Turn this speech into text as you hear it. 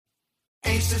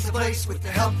Ace is the place with the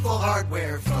helpful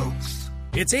hardware, folks.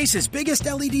 It's Ace's biggest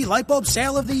LED light bulb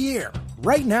sale of the year.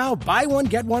 Right now, buy one,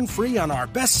 get one free on our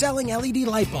best-selling LED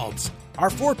light bulbs. Our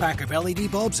 4-pack of LED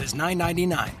bulbs is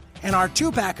 $9.99, and our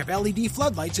 2-pack of LED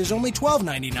floodlights is only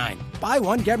 $12.99. Buy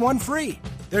one, get one free.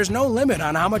 There's no limit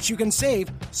on how much you can save,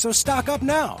 so stock up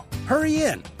now. Hurry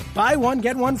in. Buy one,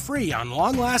 get one free on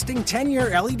long-lasting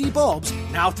 10-year LED bulbs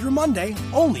now through Monday,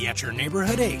 only at your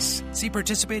neighborhood Ace. See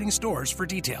participating stores for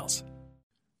details.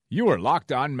 You are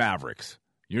Locked On Mavericks,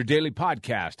 your daily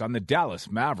podcast on the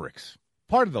Dallas Mavericks.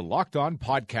 Part of the Locked On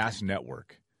Podcast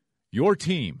Network. Your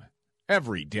team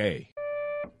every day.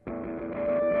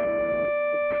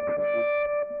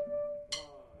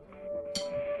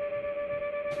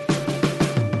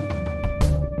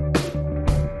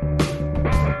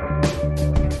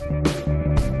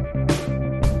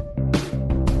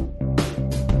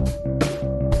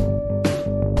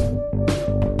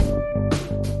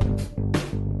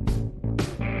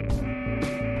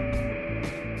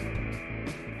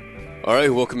 All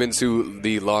right, welcome into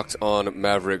the Locked On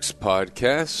Mavericks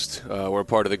podcast. We're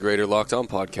part of the greater Locked On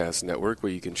Podcast Network,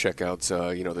 where you can check out,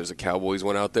 there's a Cowboys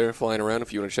one out there flying around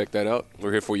if you want to check that out.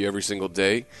 We're here for you every single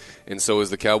day, and so is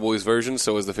the Cowboys version,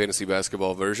 so is the fantasy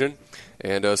basketball version,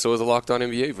 and so is the Locked On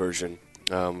NBA version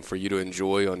for you to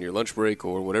enjoy on your lunch break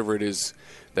or whatever it is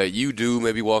that you do,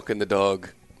 maybe walking the dog,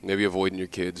 maybe avoiding your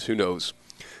kids, who knows.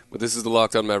 But this is the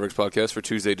Locked On Mavericks podcast for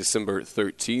Tuesday, December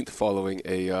 13th, following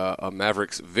a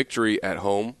Mavericks victory at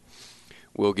home.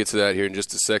 We'll get to that here in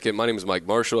just a second. My name is Mike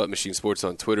Marshall at Machine Sports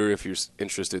on Twitter, if you're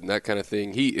interested in that kind of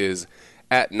thing. He is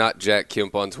at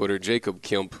NotJackKemp on Twitter. Jacob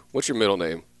Kemp. What's your middle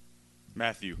name?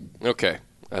 Matthew. Okay.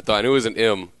 I knew it was an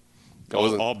M.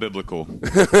 All biblical.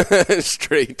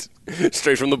 Straight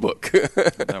from the book.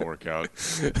 That worked out.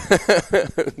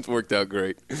 It worked out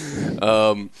great.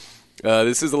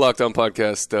 This is the Locked On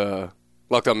podcast,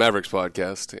 Locked On Mavericks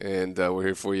podcast, and we're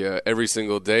here for you every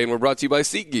single day, and we're brought to you by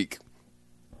SeatGeek.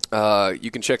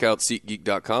 You can check out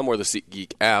SeatGeek.com or the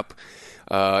SeatGeek app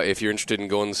if you're interested in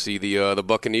going to see the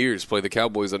Buccaneers play the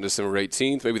Cowboys on December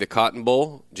 18th, maybe the Cotton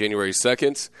Bowl, January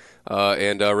 2nd,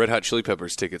 and Red Hot Chili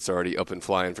Peppers tickets are already up and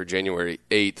flying for January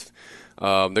 8th.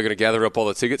 They're going to gather up all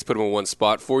the tickets, put them in one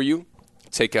spot for you.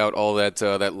 Take out all that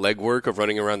legwork of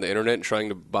running around the internet and trying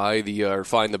to buy or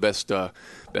find the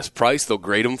best price. They'll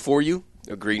grade them for you.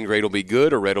 A green grade will be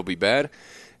good, a red will be bad,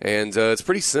 and it's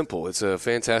pretty simple. It's a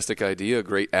fantastic idea, a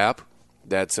great app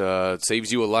that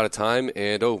saves you a lot of time,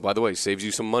 and by the way, saves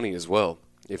you some money as well.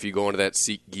 If you go into that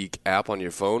SeatGeek app on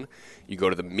your phone, you go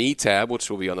to the Me tab, which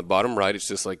will be on the bottom right. It's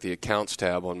just like the Accounts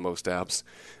tab on most apps.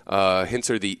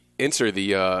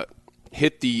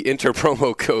 Hit the enter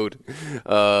promo code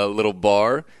little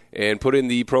bar and put in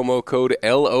the promo code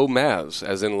LOMAVS,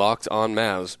 as in Locked On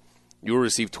Mavs. You will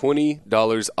receive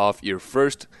 $20 off your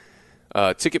first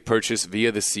ticket purchase via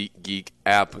the SeatGeek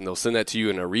app, and they'll send that to you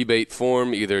in a rebate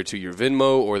form, either to your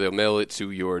Venmo or they'll mail it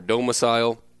to your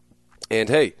domicile. And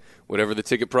hey, whatever the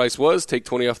ticket price was, take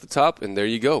 $20 off the top, and there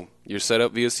you go. You're set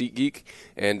up via SeatGeek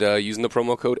and using the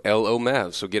promo code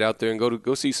LOMAVS. So get out there and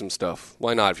go see some stuff.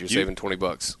 Why not if you're saving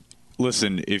 $20?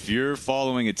 Listen, if you're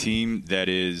following a team that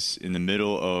is in the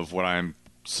middle of what I'm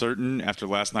certain after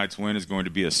last night's win is going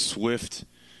to be a swift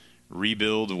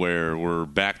rebuild where we're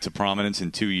back to prominence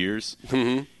in 2 years,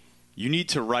 you need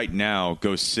to right now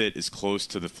go sit as close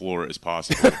to the floor as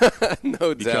possible.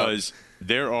 No doubt. Because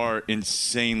there are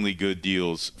insanely good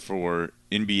deals for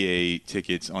NBA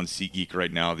tickets on SeatGeek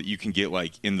right now that you can get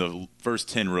like in the first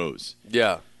 10 rows.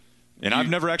 Yeah. And I've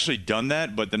never actually done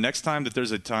that, but the next time that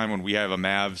there's a time when we have a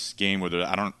Mavs game where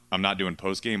I'm not doing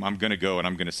post game, I'm going to go and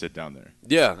I'm going to sit down there.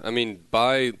 Yeah, I mean,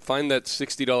 find that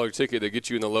 $60 ticket that gets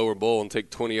you in the lower bowl and take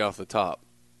 $20 off the top.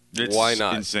 Why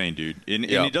not? It's insane, dude. And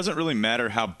it doesn't really matter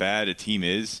how bad a team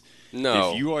is.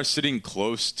 No. If you are sitting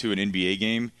close to an NBA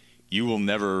game, you will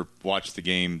never watch the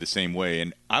game the same way.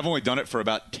 And I've only done it for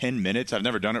about 10 minutes. I've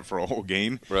never done it for a whole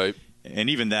game. Right. And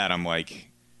even that, I'm like,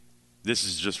 this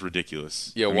is just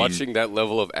ridiculous. Yeah, watching that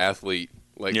level of athlete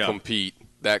compete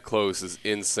that close is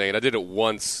insane. I did it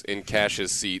once in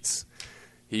Cash's seats.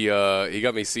 He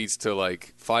got me seats to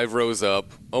like 5 rows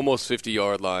up, almost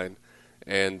 50-yard line,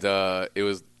 and it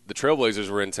was the Trailblazers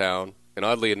were in town. And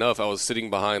oddly enough, I was sitting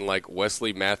behind like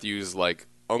Wesley Matthews' like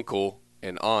uncle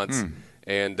and aunt,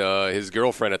 and his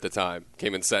girlfriend at the time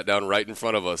came and sat down right in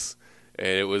front of us, and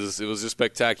it was just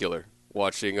spectacucar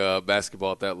watching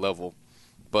basketball at that level.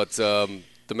 But the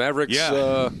Mavericks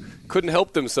couldn't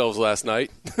help themselves last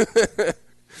night. I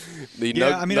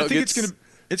think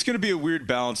it's gonna be a weird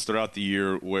balance throughout the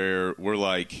year where we're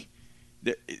like,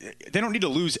 they don't need to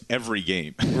lose every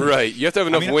game. Right. You have to have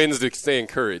enough wins to stay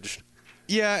encouraged.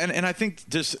 Yeah, and I think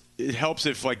just it helps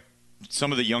if like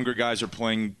some of the younger guys are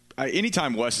playing.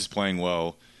 Anytime Wes is playing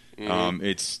well,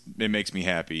 it makes me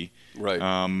happy. Right.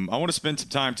 I want to spend some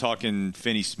time talking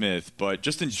Finney Smith, but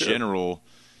just in general,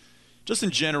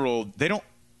 they don't.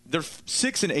 They're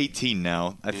 6-18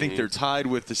 now. I think they're tied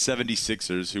with the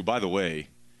 76ers, who, by the way,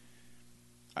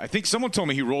 I think someone told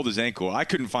me he rolled his ankle. I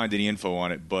couldn't find any info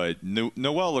on it, but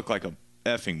Noel looked like a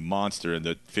effing monster in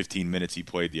the 15 minutes he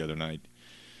played the other night.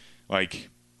 Like,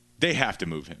 they have to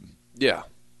move him. Yeah.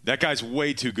 That guy's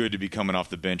way too good to be coming off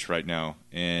the bench right now,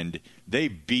 and they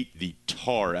beat the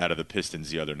tar out of the Pistons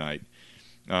the other night.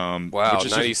 Wow,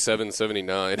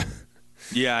 97-79.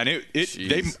 Yeah, and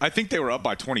I think they were up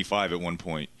by 25 at one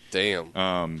point.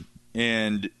 Damn.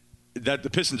 And that the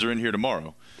Pistons are in here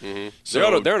tomorrow. Mm-hmm.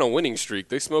 So they're on a winning streak.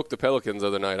 They smoked the Pelicans the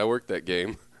other night. I worked that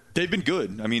game. They've been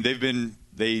good. I mean,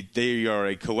 they are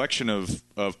a collection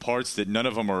of parts that none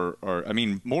of them are. I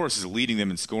mean, Morris is leading them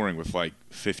in scoring with like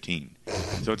 15.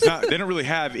 So it's not. They don't really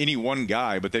have any one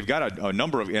guy, but they've got a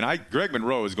number of. And Greg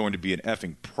Monroe is going to be an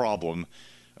effing problem.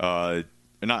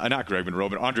 Not Greg Monroe,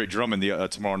 but Andre Drummond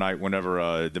tomorrow night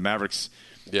whenever the Mavericks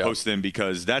host them,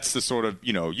 because that's the sort of,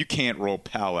 you can't roll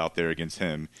Powell out there against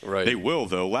him. Right. They will,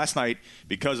 though. Last night,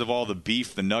 because of all the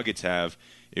beef the Nuggets have,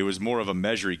 it was more of a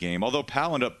Mejri game, although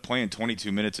Powell ended up playing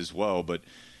 22 minutes as well. But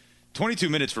 22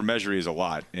 minutes for Mejri is a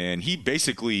lot, and he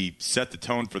basically set the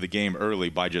tone for the game early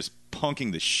by just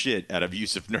punking the shit out of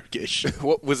Yusuf Nurkic.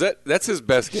 What was that? That's his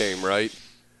best game, right?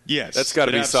 Yes. That's got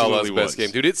to be Salah's best was.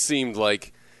 game. Dude, it seemed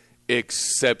like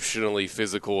exceptionally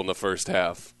physical in the first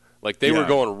half. Like they were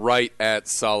going right at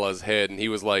Salah's head, and he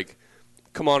was like,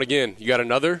 come on again. You got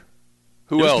another?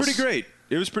 Who else?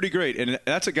 It was pretty great. And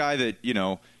that's a guy that,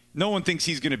 no one thinks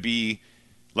he's going to be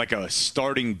like a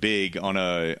starting big on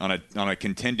a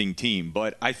contending team,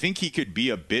 but I think he could be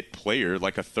a bit player,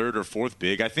 like a third or fourth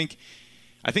big. I think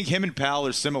him and Powell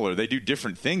are similar. They do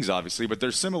different things, obviously, but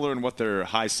they're similar in what their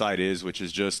high side is, which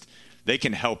is just they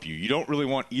can help you. You don't really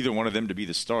want either one of them to be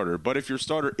the starter, but if your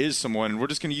starter is someone, and we're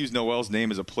just going to use Noel's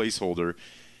name as a placeholder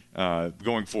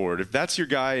going forward, if that's your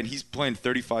guy and he's playing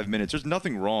 35 minutes, there's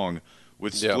nothing wrong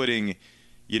with splitting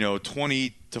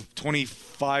 20 to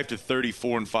 25 to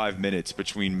 34 and 5 minutes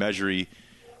between Mejri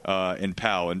and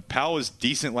Powell. And Powell was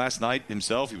decent last night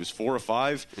himself. He was 4 of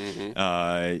 5.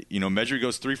 Mejri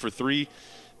goes 3 for 3.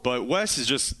 But Wes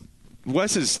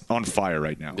is on fire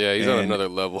right now. Yeah, he's on another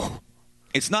level.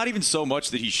 It's not even so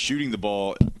much that he's shooting the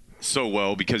ball so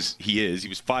well, because he is. He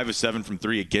was 5 of 7 from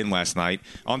 3 again last night.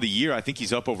 On the year, I think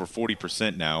he's up over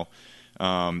 40% now.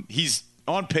 He's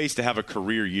on pace to have a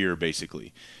career year,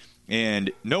 basically.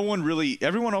 And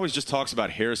everyone always just talks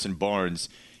about Harrison Barnes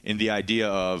in the idea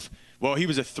of, well, he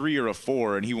was a 3 or a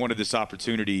 4, and he wanted this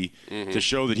opportunity to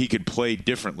show that he could play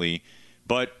differently.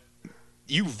 But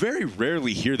you very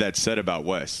rarely hear that said about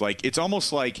Wes. Like, it's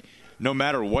almost like no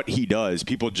matter what he does,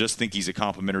 people just think he's a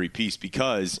complimentary piece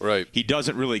because he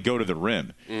doesn't really go to the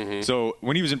rim. So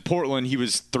when he was in Portland, he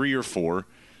was 3 or 4.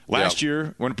 Last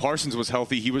year, when Parsons was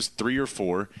healthy, he was 3 or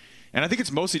 4. And I think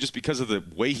it's mostly just because of the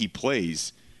way he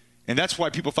plays. And that's why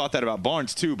people thought that about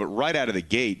Barnes, too. But right out of the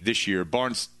gate this year,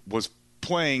 Barnes was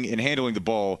playing and handling the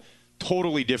ball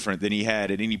totally different than he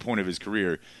had at any point of his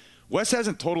career. Wes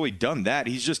hasn't totally done that.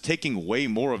 He's just taking way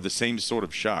more of the same sort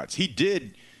of shots. He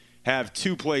did have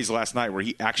 2 plays last night where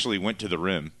he actually went to the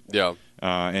rim. Yeah.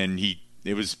 And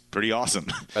it was pretty awesome.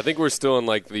 I think we're still in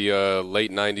like the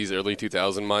late 90s, early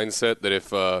 2000 mindset that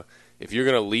if you're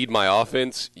going to lead my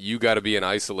offense, you got to be an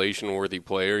isolation-worthy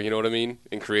player, you know what I mean?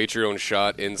 And create your own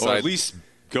shot inside. Or at least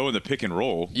go in the pick and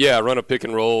roll. Yeah, run a pick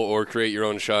and roll or create your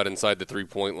own shot inside the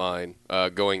three-point line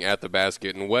going at the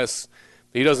basket. And Wes,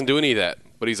 he doesn't do any of that,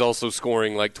 but he's also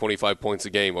scoring like 25 points a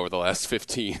game over the last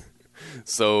 15.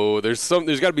 So there's got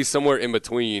to be somewhere in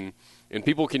between. And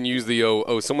people can use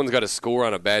the, someone's got to score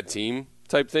on a bad team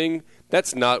type thing.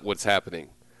 That's not what's happening.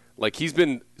 Like, he's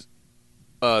been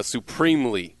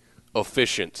supremely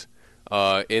efficient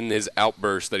in his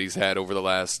outburst that he's had over the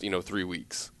last 3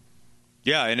 weeks.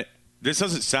 Yeah, and this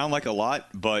doesn't sound like a lot,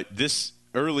 but this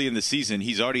early in the season,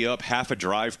 he's already up half a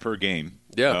drive per game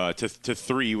to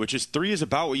 3, which is 3 is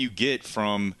about what you get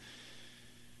from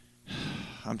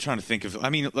 – I'm trying to think of –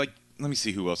 let me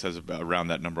see who else has around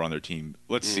that number on their team.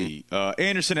 Let's see.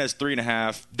 Anderson has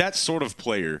 3.5. That sort of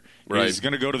player is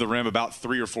going to go to the rim about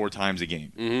 3 or 4 times a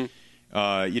game.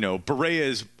 Barea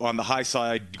is on the high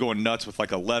side going nuts with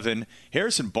like 11.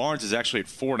 Harrison Barnes is actually at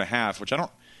 4.5, which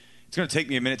it's going to take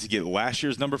me a minute to get last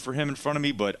year's number for him in front of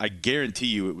me, but I guarantee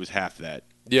you it was half that.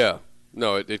 Yeah.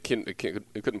 No, it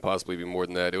couldn't possibly be more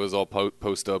than that. It was all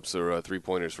post-ups or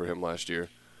three-pointers for him last year.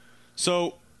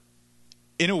 So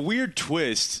in a weird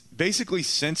twist, basically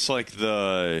since like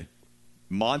the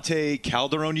Monte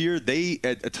Calderon year, they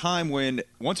at a time when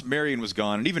once Marion was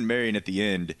gone, and even Marion at the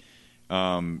end,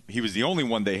 he was the only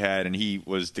one they had, and he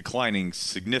was declining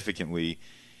significantly.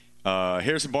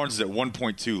 Harrison Barnes is at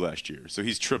 1.2 last year, so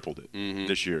he's tripled it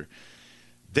this year.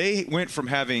 They went from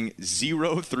having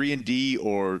 0 3-and-D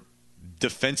or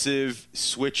defensive,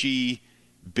 switchy,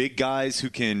 big guys who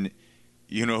can,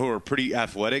 who are pretty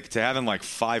athletic, to having like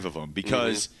 5 of them.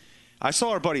 Because I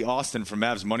saw our buddy Austin from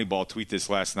Mavs Moneyball tweet this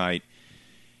last night.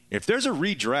 If there's a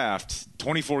redraft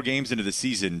 24 games into the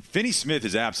season, Finney Smith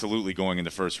is absolutely going in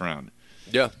the first round.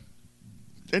 Yeah.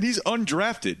 And he's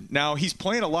undrafted. Now, he's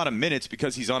playing a lot of minutes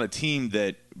because he's on a team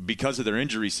that, because of their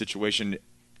injury situation,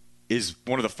 is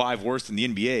one of the 5 worst in the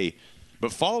NBA.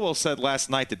 But Followell said last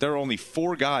night that there are only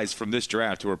 4 guys from this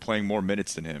draft who are playing more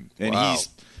minutes than him. And he's,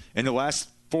 in the last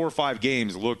 4 or 5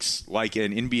 games, looks like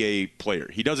an NBA player.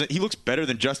 He looks better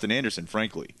than Justin Anderson,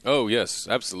 frankly. Oh, yes,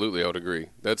 absolutely. I would agree.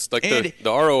 That's like the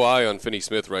ROI on Finney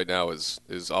Smith right now is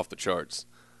off the charts.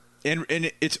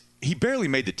 And he barely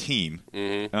made the team,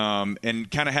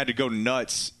 and kind of had to go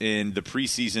nuts in the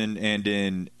preseason and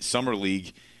in summer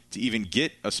league to even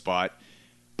get a spot.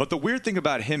 But the weird thing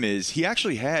about him is he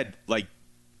actually had like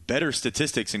better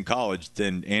statistics in college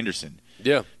than Anderson.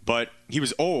 Yeah. But he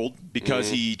was old because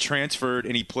he transferred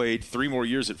and he played 3 more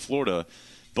years at Florida.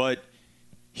 But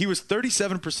he was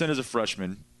 37% as a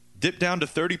freshman, dipped down to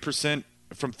 30%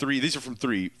 from 3. These are from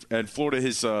 3. And Florida,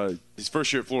 his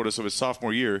first year at Florida, so his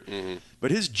sophomore year.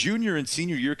 But his junior and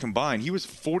senior year combined, he was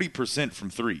 40% from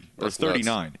 3, or That's 39.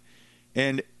 nuts.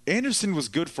 And Anderson was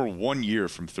good for 1 year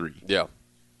from 3. Yeah.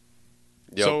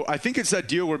 Yep. So I think it's that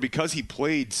deal where because he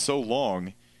played so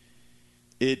long,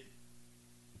 it's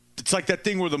like that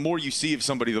thing where the more you see of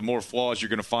somebody, the more flaws you're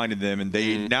going to find in them,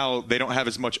 and now they don't have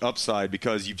as much upside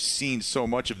because you've seen so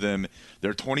much of them.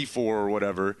 They're 24 or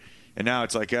whatever, and now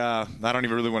it's like, I don't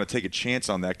even really want to take a chance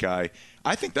on that guy.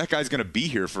 I think that guy's going to be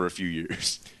here for a few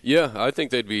years. Yeah, I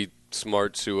think they'd be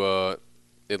smart to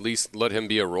at least let him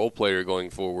be a role player going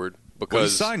forward.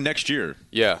 Because he's signed next year.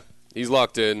 Yeah, he's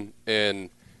locked in, and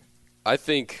I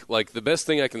think like the best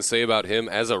thing I can say about him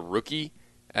as a rookie,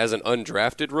 as an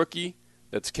undrafted rookie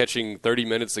that's catching 30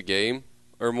 minutes a game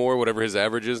or more, whatever his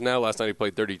average is now. Last night he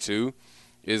played 32,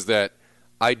 is that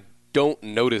I don't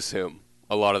notice him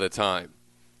a lot of the time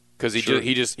because he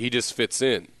just fits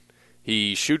in.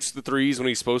 He shoots the threes when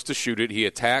he's supposed to shoot it. He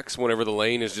attacks whenever the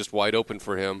lane is just wide open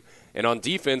for him. And on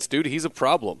defense, dude, he's a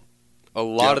problem a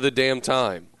lot of the damn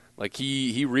time. Like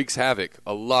he wreaks havoc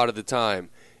a lot of the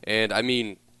time. And I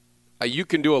mean, you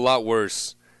can do a lot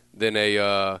worse than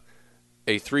a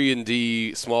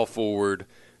 3-and-D small forward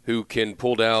who can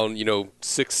pull down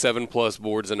 6-7+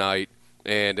 boards a night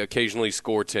and occasionally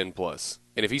score 10+.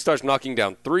 And if he starts knocking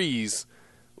down threes,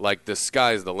 like the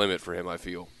sky's the limit for him, I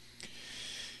feel.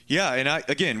 Yeah, and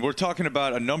again, we're talking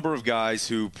about a number of guys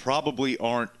who probably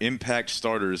aren't impact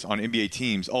starters on NBA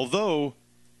teams. Although,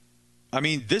 I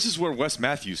mean, this is where Wes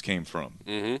Matthews came from.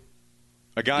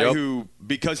 A guy who,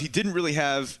 because he didn't really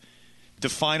have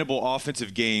definable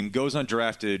offensive game, goes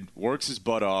undrafted, works his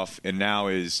butt off, and now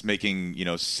is making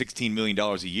 $16 million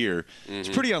a year. It's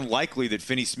pretty unlikely that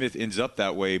Finney Smith ends up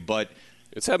that way, but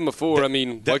it's happened before.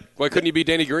 Why couldn't he be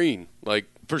Danny Green? Like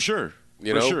for sure,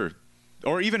 sure.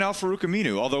 Or even Al-Farouq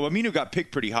Aminu. Although Aminu got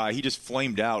picked pretty high, he just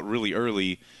flamed out really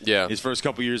early. Yeah. His first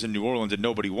couple years in New Orleans, and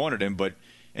nobody wanted him.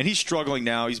 And he's struggling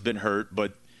now. He's been hurt,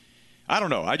 but I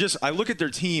don't know. I look at their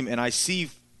team and I see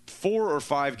 4 or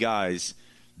 5 guys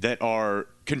that are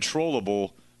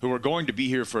controllable, who are going to be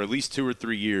here for at least 2 or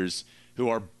 3 years, who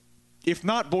are, if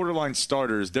not borderline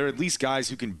starters, they're at least guys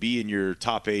who can be in your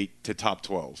top 8 to top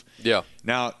 12. Yeah.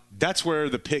 Now, that's where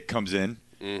the pick comes in.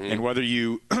 And whether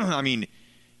you – I mean,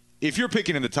 if you're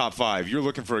picking in the top 5, you're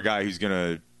looking for a guy who's going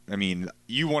to – I mean,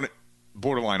 you want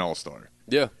borderline all-star.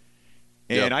 Yeah.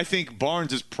 And I think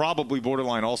Barnes is probably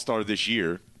borderline all-star this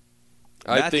year.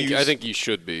 I think he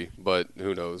should be, but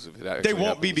who knows if it actually They won't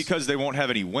happens. be because they won't have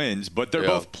any wins, but they're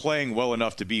both playing well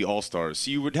enough to be all-stars.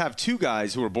 So you would have 2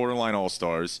 guys who are borderline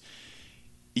all-stars.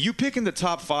 You pick in the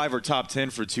top 5 or top 10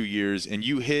 for 2 years, and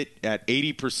you hit at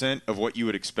 80% of what you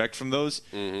would expect from those,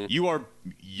 you're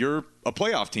a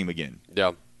playoff team again.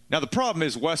 Yeah. Now, the problem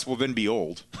is Wes will then be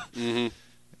old,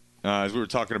 as we were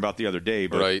talking about the other day.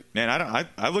 But, right. Man,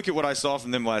 I look at what I saw from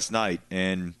them last night,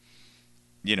 and,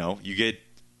 you get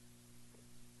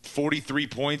 43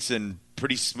 points and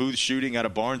pretty smooth shooting out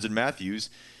of Barnes and Matthews,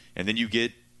 and then you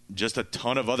get just a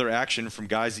ton of other action from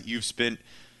guys that you've spent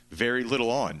very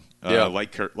little on,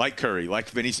 like Curry, like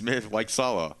Finney Smith, like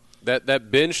Salah.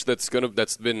 That bench that's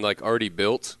been like already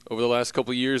built over the last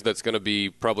couple of years, that's going to be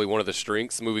probably one of the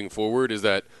strengths moving forward, is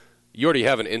that you already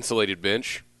have an insulated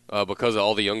bench because of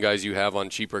all the young guys you have on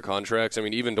cheaper contracts. I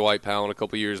mean, even Dwight Powell in a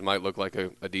couple of years might look like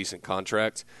a decent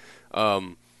contract.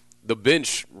 The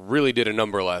bench really did a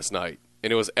number last night,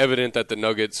 and it was evident that the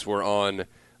Nuggets were on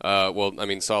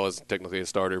Salah's technically a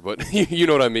starter, but you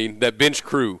know what I mean, that bench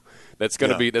crew that's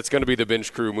going to be the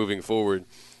bench crew moving forward.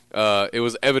 It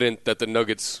was evident that the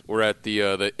Nuggets were at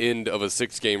the end of a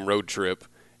 6-game road trip,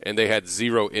 and they had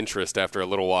zero interest after a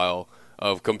little while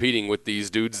of competing with these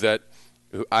dudes that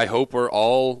I hope are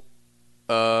all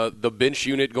the bench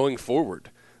unit going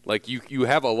forward. Like, you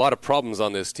have a lot of problems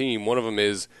on this team. One of them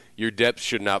is your depth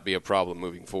should not be a problem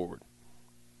moving forward.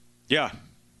 Yeah,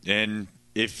 and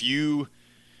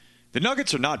the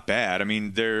Nuggets are not bad. I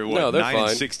mean, they're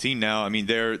 9-16 now. I mean,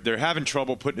 they're having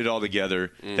trouble putting it all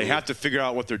together. Mm-hmm. They have to figure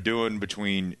out what they're doing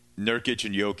between Nurkic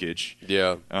and Jokic.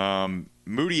 Yeah.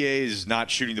 Moutier is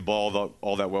not shooting the ball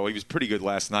all that well. He was pretty good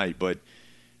last night, but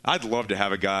I'd love to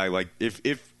have a guy like if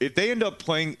they end up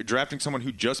drafting someone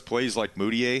who just plays like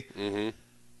Moutier. Mm-hmm.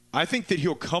 I think that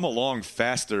he'll come along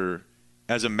faster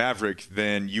as a Maverick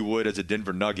than you would as a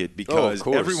Denver Nugget because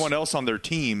everyone else on their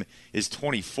team is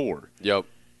 24. Yep.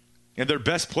 And their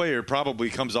best player probably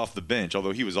comes off the bench,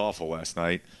 although he was awful last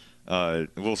night,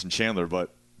 Wilson Chandler.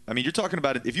 But, I mean, you're talking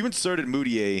about it. If you inserted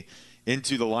Moutier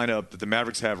into the lineup that the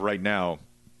Mavericks have right now,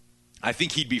 I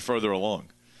think he'd be further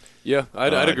along. Yeah,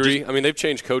 I'd agree. I mean, they've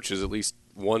changed coaches at least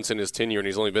once in his tenure, and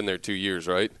he's only been there 2 years,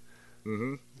 right?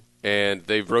 Mm-hmm. And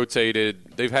they've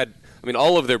rotated. They've had – I mean,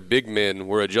 all of their big men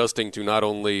were adjusting to not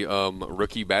only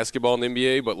rookie basketball in the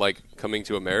NBA, but, like, coming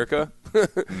to America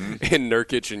and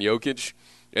Nurkic and Jokic.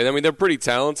 And, I mean, they're pretty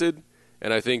talented,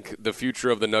 and I think the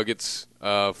future of the Nuggets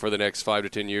for the next 5 to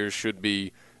 10 years should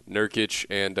be Nurkic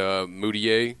and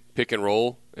Moutier pick and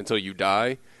roll until you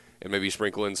die, and maybe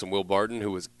sprinkle in some Will Barton,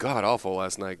 who was god-awful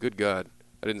last night. Good God.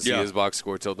 I didn't see his box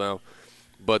score till now.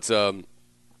 But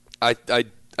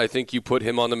I think you put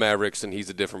him on the Mavericks, and he's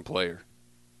a different player.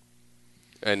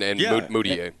 And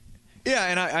Moutier. Yeah,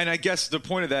 and I guess the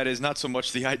point of that is not so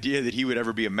much the idea that he would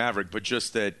ever be a Maverick, but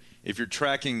just that if you're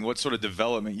tracking what sort of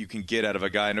development you can get out of a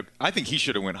guy, and I think he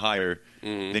should have went higher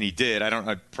than he did.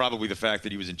 Probably the fact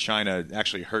that he was in China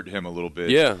actually hurt him a little bit.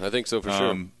 Yeah, I think so for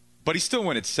sure. But he still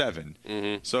went at 7.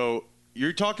 Mm-hmm. So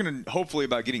you're talking hopefully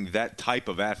about getting that type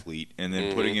of athlete and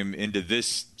then putting him into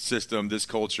this system, this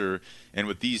culture, and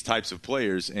with these types of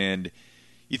players. And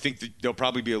you think that they'll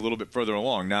probably be a little bit further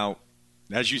along. Now,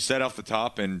 as you said off the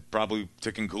top, and probably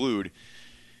to conclude,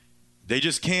 they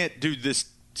just can't do this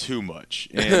too much.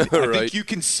 And I think you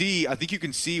can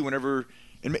see whenever,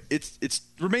 and it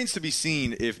remains to be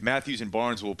seen if Matthews and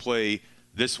Barnes will play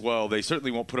this well. They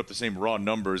certainly won't put up the same raw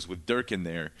numbers with Dirk in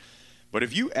there. But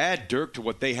if you add Dirk to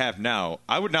what they have now,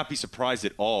 I would not be surprised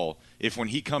at all if when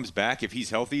he comes back, if he's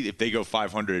healthy, if they go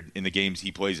 500 in the games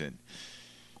he plays in.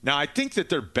 Now, I think that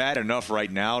they're bad enough right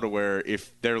now to where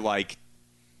if they're like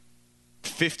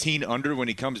 15 under when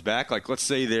he comes back, like let's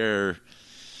say they're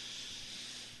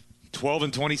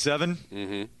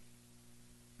 12-27,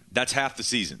 that's half the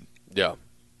season. Yeah.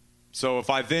 So if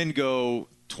I then go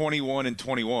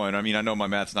 21-21, I mean, I know my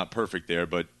math's not perfect there,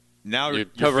 but now you're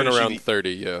hovering around 30,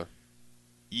 yeah.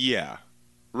 Yeah,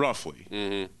 roughly.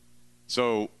 Mm-hmm.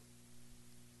 So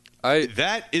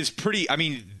that is pretty – I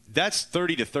mean, that's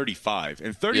 30-35.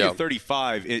 And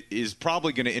 30-35 is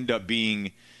probably going to end up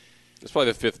being – it's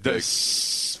probably the fifth pick.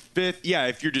 Fifth, yeah,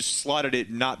 if you're just slotted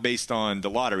it not based on the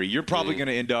lottery, you're probably going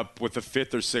to end up with the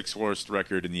 5th or 6th worst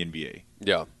record in the NBA.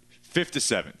 Yeah. 5th to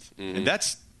 7th. And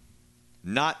that's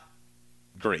not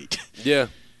great. Yeah.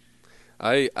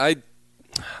 I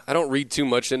don't read too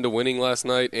much into winning last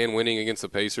night and winning against the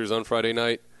Pacers on Friday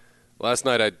night. Last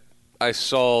night I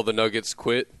saw the Nuggets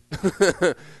quit,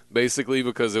 basically,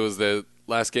 because it was the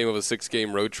last game of a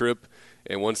 6-game road trip.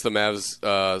 And once the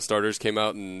Mavs starters came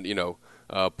out and,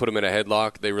 put them in a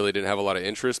headlock, they really didn't have a lot of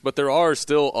interest. But there are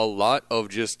still a lot of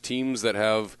just teams that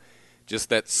have just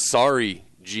that sorry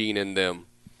gene in them.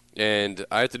 And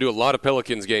I have to do a lot of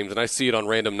Pelicans games, and I see it on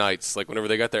random nights, like whenever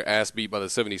they got their ass beat by the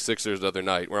 76ers the other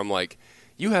night, where I'm like,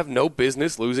 you have no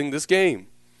business losing this game.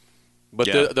 But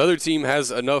the other team has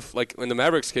enough, like in the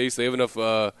Mavericks case, they have enough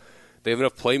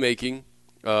playmaking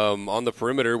on the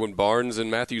perimeter when Barnes and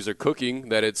Matthews are cooking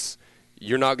that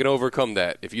you're not going to overcome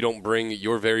that if you don't bring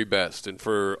your very best. And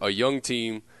for a young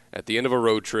team at the end of a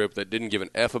road trip that didn't give an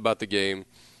F about the game,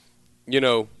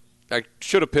 I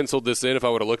should have penciled this in if I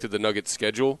would have looked at the Nuggets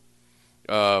schedule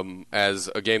as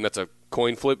a game that's a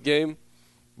coin flip game.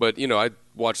 But, I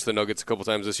watched the Nuggets a couple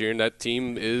times this year, and that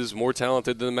team is more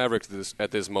talented than the Mavericks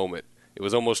at this moment. It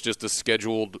was almost just a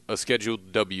scheduled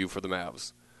W for the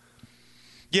Mavs.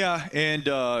 Yeah,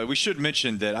 and we should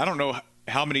mention that I don't know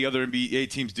how many other NBA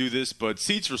teams do this, but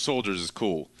Seats for Soldiers is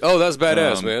cool. Oh, that's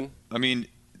badass, man. I mean,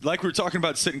 like we were talking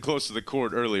about sitting close to the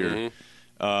court earlier,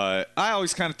 I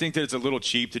always kind of think that it's a little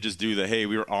cheap to just do hey,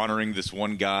 we were honoring this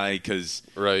one guy because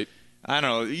right. I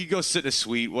don't know, you go sit in a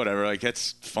suite, whatever, like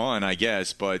that's fun, I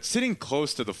guess, but sitting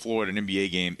close to the floor at an NBA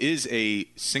game is a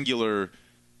singular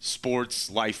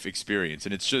sports life experience,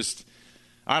 and it's just,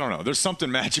 I don't know, there's something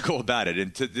magical about it,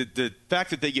 and the fact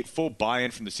that they get full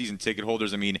buy-in from the season ticket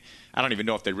holders, I mean, I don't even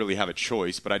know if they really have a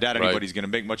choice, but I doubt anybody's going to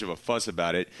make much of a fuss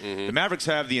about it. The Mavericks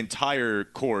have the entire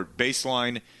court,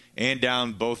 baseline and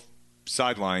down both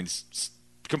sidelines,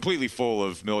 completely full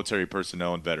of military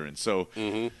personnel and veterans, so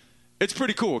it's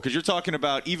pretty cool because you're talking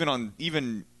about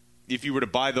even if you were to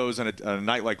buy those on a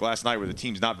night like last night where the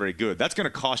team's not very good, that's going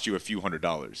to cost you a few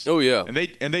 $100s. Oh yeah, and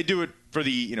they do it for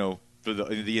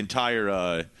the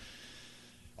entire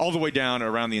all the way down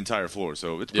around the entire floor.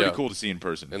 So it's pretty cool to see in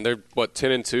person. And they're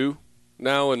 10-2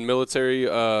 now in military.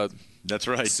 That's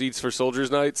right. Seats for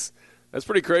Soldiers nights. That's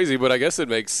pretty crazy, but I guess it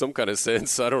makes some kind of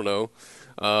sense. I don't know.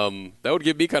 That would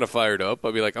get me kind of fired up.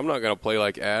 I'd be like, I'm not going to play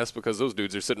like ass because those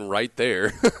dudes are sitting right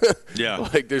there. Yeah.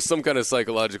 Like there's some kind of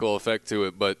psychological effect to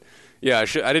it. But, yeah, I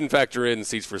didn't factor in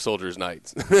Seats for Soldiers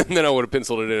nights. And then I would have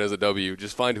penciled it in as a W.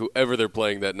 Just find whoever they're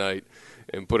playing that night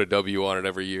and put a W on it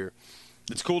every year.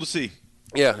 It's cool to see.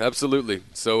 Yeah, absolutely.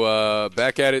 So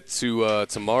back at it to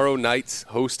tomorrow night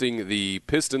hosting the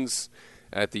Pistons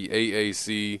at the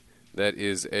AAC. That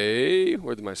is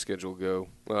where did my schedule go?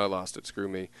 Well, I lost it. Screw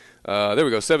me. There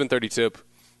we go, 7:30 tip.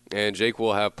 And Jake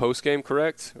will have post-game,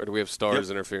 correct? Or do we have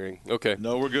stars interfering? Okay.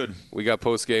 No, we're good. We got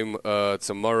post-game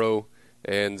tomorrow.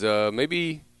 And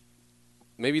maybe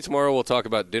tomorrow we'll talk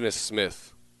about Dennis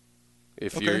Smith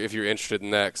if you're interested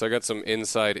in that. Because I got some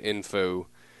inside info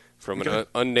from an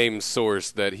unnamed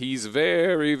source that he's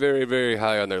very, very, very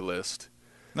high on their list.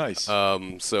 Nice.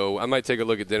 So I might take a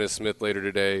look at Dennis Smith later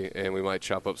today, and we might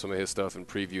chop up some of his stuff and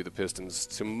preview the Pistons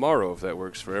tomorrow if that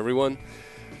works for everyone.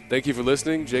 Thank you for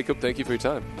listening. Jacob, thank you for your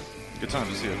time. Good time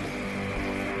to see you.